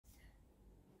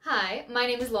Hi, my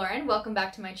name is Lauren. Welcome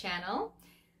back to my channel.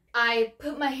 I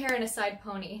put my hair in a side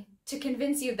pony to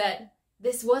convince you that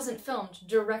this wasn't filmed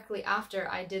directly after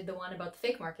I did the one about the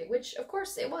fake market, which of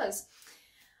course it was.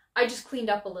 I just cleaned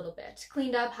up a little bit.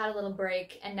 Cleaned up, had a little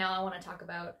break, and now I want to talk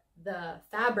about the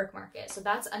fabric market. So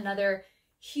that's another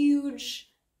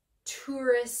huge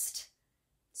tourist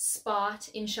spot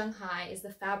in Shanghai, is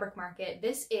the fabric market.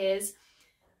 This is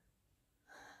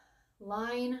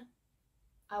line,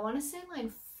 I want to say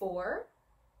line 4,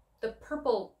 the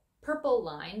purple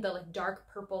line, the like dark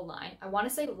purple line. I want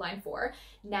to say line 4,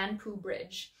 Nanpu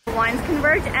Bridge. The lines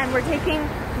converge and we're taking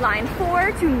line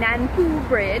 4 to Nanpu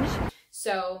Bridge.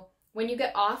 So when you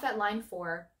get off at line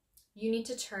 4, you need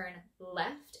to turn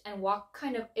left and walk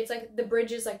kind of, it's like the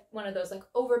bridge is like one of those like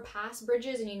overpass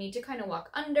bridges, and you need to kind of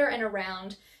walk under and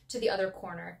around to the other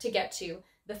corner to get to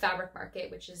the fabric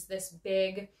market, which is this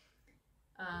big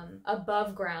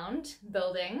above ground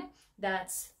building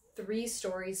that's 3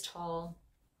 stories tall,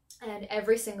 and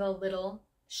every single little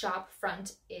shop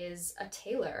front is a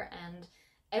tailor and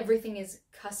everything is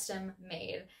custom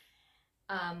made.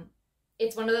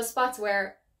 It's one of those spots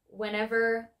where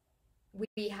whenever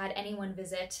we had anyone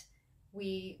visit,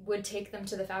 we would take them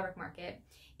to the fabric market.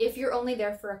 If you're only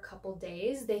there for a couple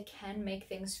days, they can make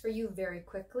things for you very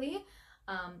quickly.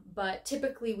 But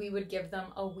typically we would give them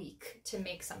a week to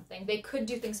make something. They could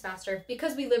do things faster.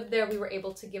 Because we lived there, we were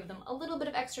able to give them a little bit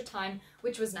of extra time,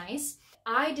 which was nice.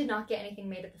 I did not get anything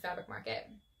made at the fabric market.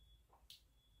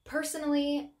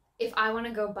 Personally, if I want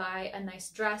to go buy a nice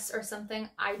dress or something,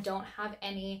 I don't have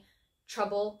any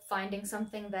trouble finding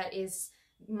something that is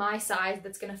my size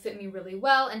that's going to fit me really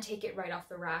well and take it right off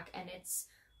the rack. And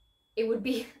it would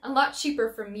be a lot cheaper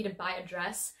for me to buy a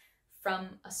dress from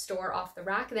a store off the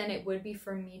rack than it would be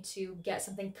for me to get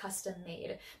something custom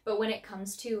made. But when it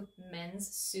comes to men's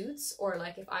suits, or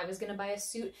like if I was gonna buy a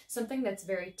suit, something that's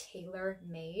very tailor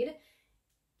made,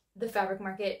 the fabric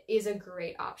market is a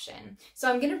great option. So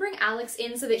I'm gonna bring Alex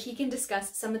in so that he can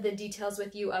discuss some of the details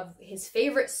with you of his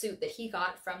favorite suit that he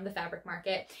got from the fabric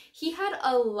market. He had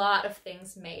a lot of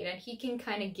things made, and he can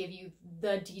kind of give you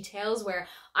the details where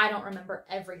I don't remember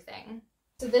everything.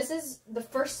 So this is the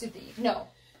first suit that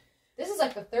this is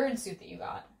like the 3rd suit that you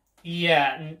got.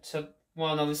 Yeah, and so,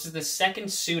 well, no, this is the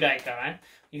 2nd suit I got.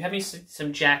 You had me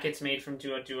some jackets made from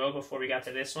Duo before we got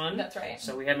to this one. That's right.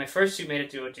 So we had my first suit made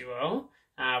at Duo,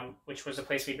 which was a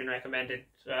place we'd been recommended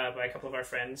by a couple of our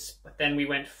friends. But then we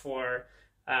went for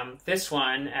this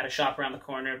one at a shop around the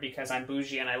corner because I'm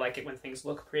bougie and I like it when things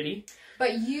look pretty.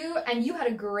 But you had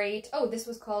a great, this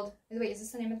was called, wait, is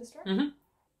this the name of the store?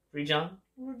 Mm-hmm. Rejong.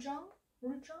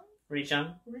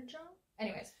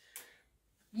 Anyways.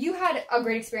 You had a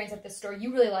great experience at this store.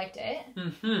 You really liked it.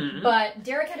 Mm-hmm. But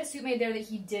Derek had a suit made there that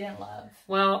he didn't love.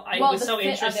 Well, it was so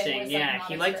interesting. Yeah,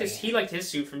 he liked his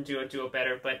suit from Duo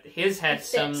better, but his had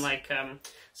some like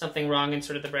something wrong in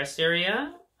sort of the breast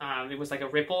area. It was like a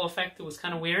ripple effect. It was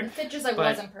kind of weird. The fit just like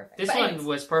wasn't perfect. This one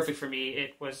was perfect for me.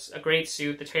 It was a great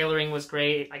suit. The tailoring was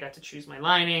great. I got to choose my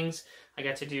linings. I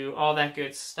got to do all that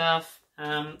good stuff.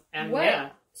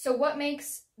 So what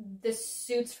makes the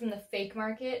suits from the fake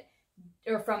market,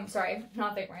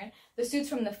 the suits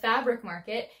from the fabric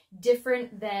market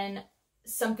different than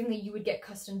something that you would get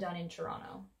custom done in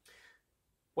Toronto?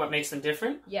 What makes them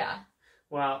different? Yeah.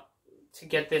 Well, to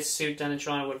get this suit done in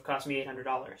Toronto would have cost me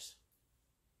 $800.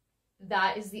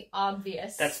 That is the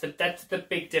obvious. That's the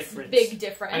big difference. Big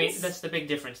difference. I mean, that's the big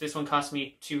difference. This one cost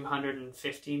me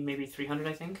 $250, maybe $300,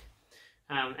 I think.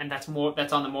 And that's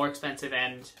on the more expensive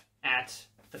end at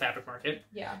the fabric market.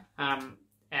 Yeah.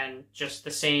 And just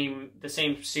the same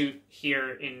suit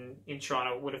here in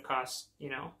Toronto would have cost,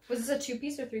 Was this a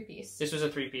 2-piece or 3-piece? This was a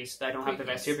 3-piece. I don't have the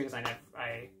vest here because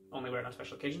I only wear it on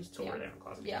special occasions to wear it in the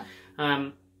closet. Yeah.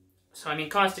 So I mean,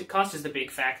 cost is the big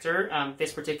factor.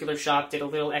 This particular shop did a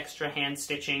little extra hand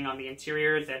stitching on the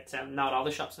interior that not all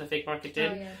the shops in the fake market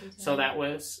did. Oh, yeah, so that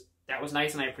was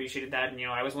nice, and I appreciated that, and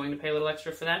I was willing to pay a little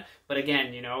extra for that. But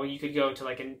again, you could go to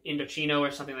like an Indochino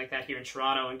or something like that here in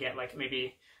Toronto and get like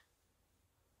maybe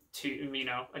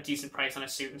a decent price on a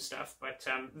suit and stuff. But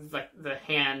like the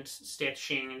hand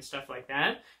stitching and stuff like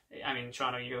that, I mean, in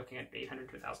Toronto you're looking at $800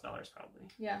 to $1,000 probably.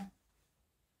 Yeah.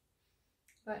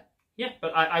 But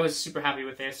I was super happy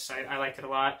with this. I liked it a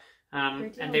lot.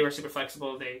 And they were super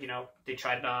flexible. They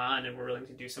tried it on and were willing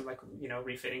to do some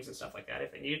refittings and stuff like that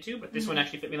if they needed to. But this one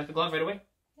actually fit me like a glove right away.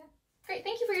 Yeah. Great.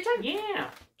 Thank you for your time. Yeah.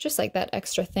 Just like that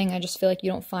extra thing, I just feel like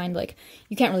you don't find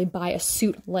you can't really buy a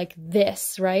suit like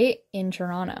this, right, in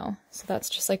Toronto. So that's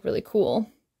just like really cool.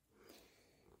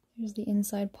 Here's the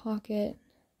inside pocket,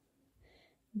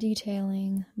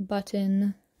 detailing,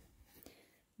 button.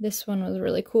 This one was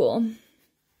really cool.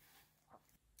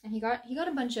 And he got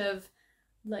a bunch of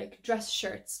like dress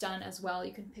shirts done as well.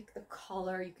 You can pick the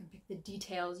collar, you can pick the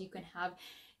details, you can have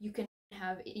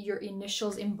your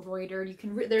initials embroidered. You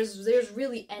can there's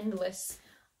really endless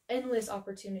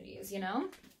opportunities, you know?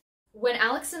 When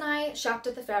Alex and I shopped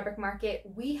at the fabric market,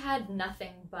 we had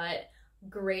nothing but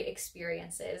great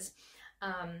experiences.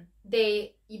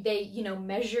 They you know,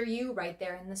 measure you right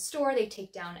there in the store. They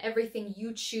take down everything.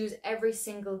 You choose every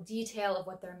single detail of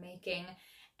what they're making.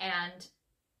 And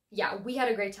yeah, we had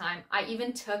a great time. I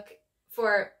even took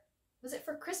was it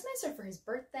for Christmas or for his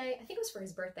birthday? I think it was for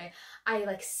his birthday. I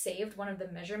like saved one of the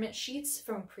measurement sheets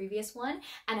from a previous one,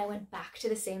 and I went back to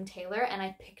the same tailor and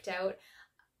I picked out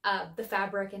the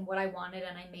fabric and what I wanted,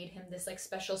 and I made him this like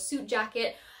special suit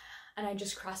jacket, and I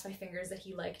just crossed my fingers that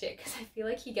he liked it, because I feel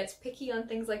like he gets picky on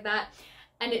things like that.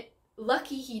 And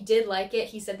lucky he did like it.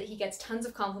 He said that he gets tons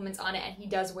of compliments on it and he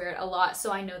does wear it a lot,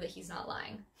 so I know that he's not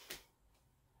lying.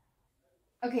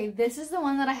 Okay, this is the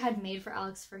one that I had made for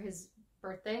Alex for his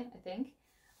birthday, I think.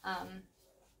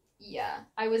 Yeah,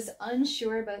 I was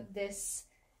unsure about this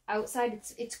outside.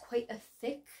 It's quite a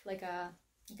thick, like a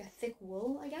thick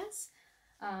wool, I guess.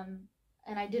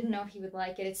 And I didn't know if he would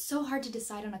like it. It's so hard to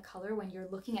decide on a color when you're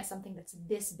looking at something that's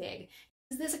this big.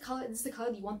 Is this a color? This is the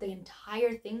color you want the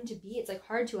entire thing to be? It's like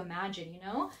hard to imagine, you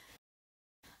know?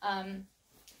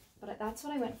 But that's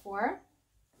what I went for.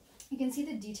 You can see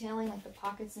the detailing, like the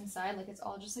pockets inside, like it's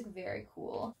all just like very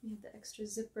cool. You have the extra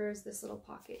zippers, this little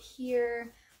pocket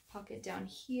here, pocket down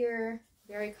here,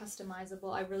 very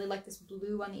customizable. I really like this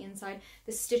blue on the inside.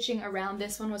 The stitching around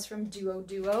this one was from Duo.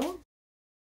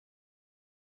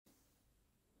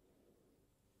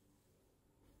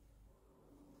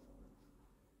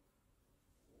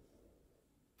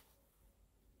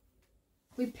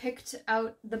 We picked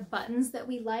out the buttons that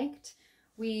we liked.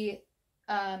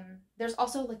 There's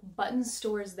also like button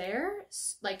stores there,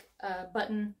 like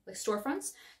button like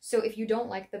storefronts. So if you don't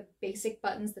like the basic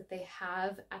buttons that they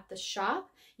have at the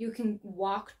shop, you can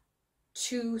walk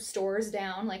 2 stores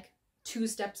down, like 2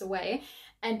 steps away,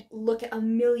 and look at a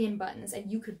million buttons,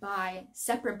 and you could buy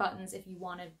separate buttons if you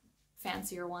wanted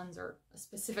fancier ones or a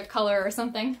specific color or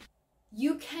something.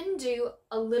 You can do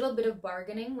a little bit of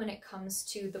bargaining when it comes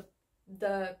to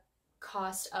the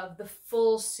cost of the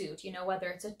full suit, you know, whether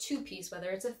it's a 2-piece, whether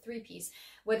it's a 3-piece,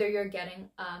 whether you're getting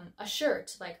a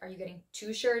shirt, like are you getting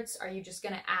 2 shirts, are you just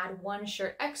going to add 1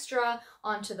 shirt extra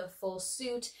onto the full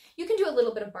suit? You can do a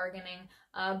little bit of bargaining,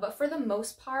 but for the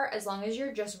most part, as long as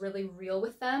you're just really real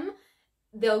with them,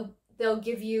 they'll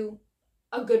give you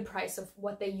a good price of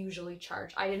what they usually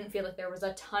charge. I didn't feel like there was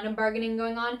a ton of bargaining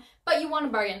going on, but you want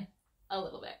to bargain a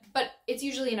little bit, but it's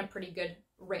usually in a pretty good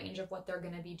range of what they're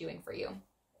going to be doing for you.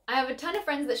 I have a ton of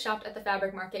friends that shopped at the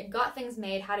fabric market, got things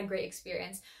made, had a great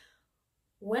experience.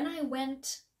 When I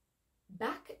went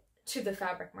back to the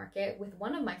fabric market with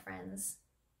one of my friends,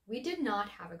 we did not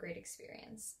have a great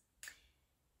experience.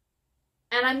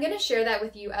 And I'm going to share that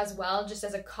with you as well, just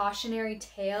as a cautionary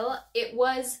tale. It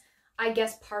was, I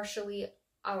guess, partially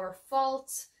our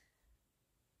fault.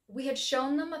 We had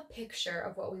shown them a picture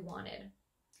of what we wanted,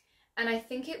 and I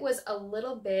think it was a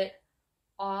little bit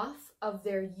off of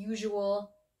their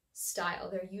usual style,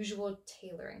 their usual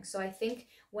tailoring. So I think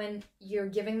when you're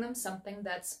giving them something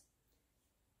that's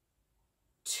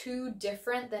too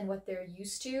different than what they're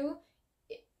used to,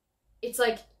 it's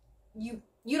like you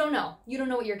don't know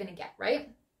what you're gonna get,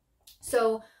 right?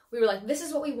 So we were like, this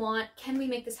is what we want, can we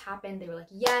make this happen? They were like,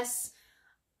 yes.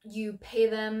 You pay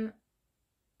them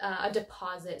a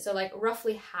deposit, so like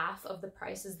roughly half of the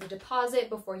price is the deposit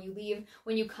before you leave.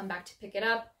 When you come back to pick it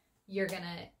up, you're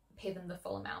gonna pay them the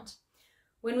full amount.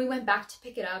 When we went back to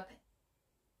pick it up,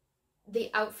 the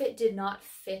outfit did not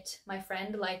fit my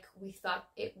friend like we thought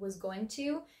it was going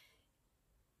to.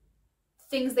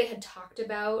 Things they had talked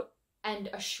about and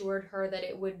assured her that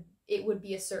it would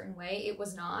be a certain way, it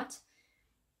was not.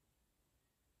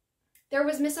 There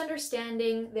was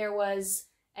misunderstanding, there was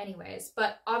anyways,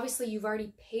 but obviously you've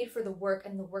already paid for the work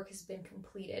and the work has been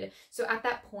completed. So at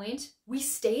that point, we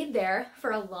stayed there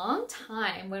for a long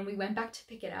time when we went back to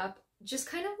pick it up, just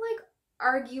kind of like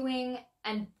arguing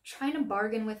and trying to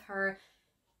bargain with her.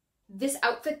 This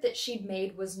outfit that she'd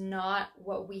made was not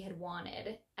what we had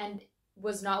wanted and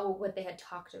was not what they had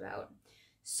talked about.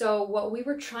 So what we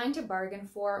were trying to bargain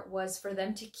for was for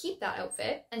them to keep that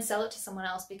outfit and sell it to someone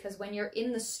else, because when you're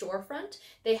in the storefront,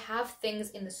 they have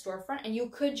things in the storefront and you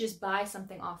could just buy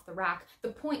something off the rack. The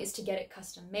point is to get it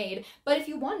custom made, but if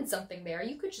you wanted something there,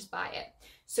 you could just buy it.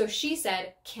 So she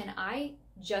said, can I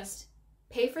just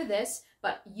pay for this,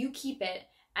 but you keep it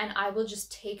and I will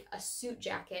just take a suit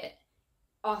jacket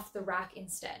off the rack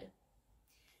instead.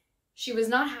 She was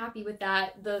not happy with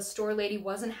that. The store lady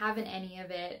wasn't having any of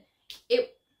it.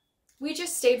 We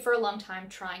just stayed for a long time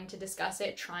trying to discuss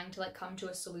it, trying to like come to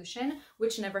a solution,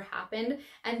 which never happened.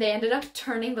 And they ended up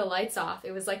turning the lights off.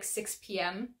 It was like 6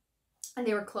 p.m. and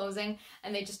they were closing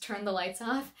and they just turned the lights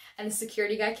off, and the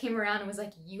security guy came around and was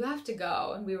like, "You have to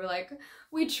go." And we were like,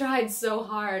 "We tried so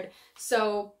hard."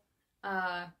 So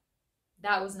that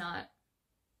wasn't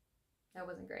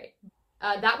great.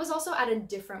 That was also at a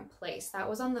different place. That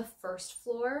was on the first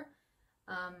floor.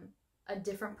 A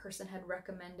different person had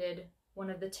recommended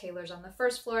one of the tailors on the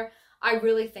first floor. I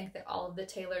really think that all of the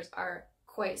tailors are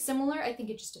quite similar. I think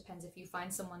it just depends if you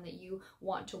find someone that you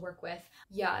want to work with.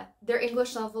 Yeah, their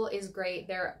English level is great.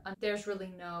 There's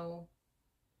really no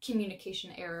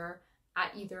communication error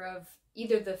at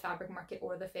either the fabric market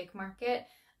or the fake market.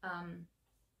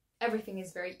 Everything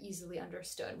is very easily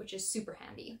understood, which is super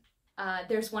handy.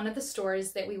 There's one of the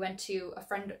stores that we went to, a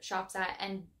friend shops at,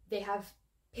 and they have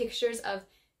pictures of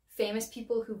famous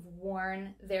people who've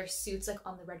worn their suits like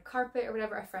on the red carpet or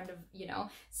whatever. A friend of,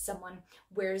 someone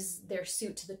wears their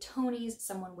suit to the Tonys,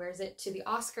 someone wears it to the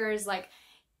Oscars, like,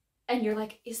 and you're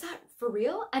like, is that for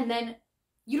real? And then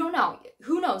you don't know.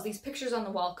 Who knows? These pictures on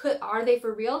the wall, are they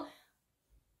for real?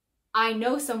 I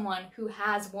know someone who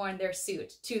has worn their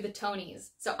suit to the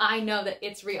Tonys, so I know that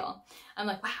it's real. I'm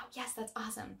like, wow, yes, that's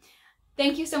awesome.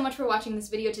 Thank you so much for watching this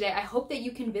video today. I hope that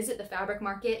you can visit the fabric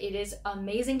market. It is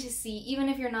amazing to see, even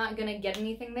if you're not gonna get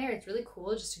anything there. It's really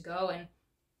cool just to go and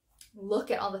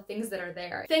look at all the things that are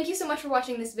there. Thank you so much for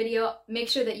watching this video. Make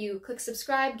sure that you click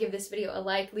subscribe, give this video a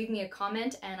like, leave me a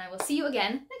comment, and I will see you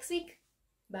again next week.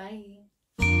 Bye.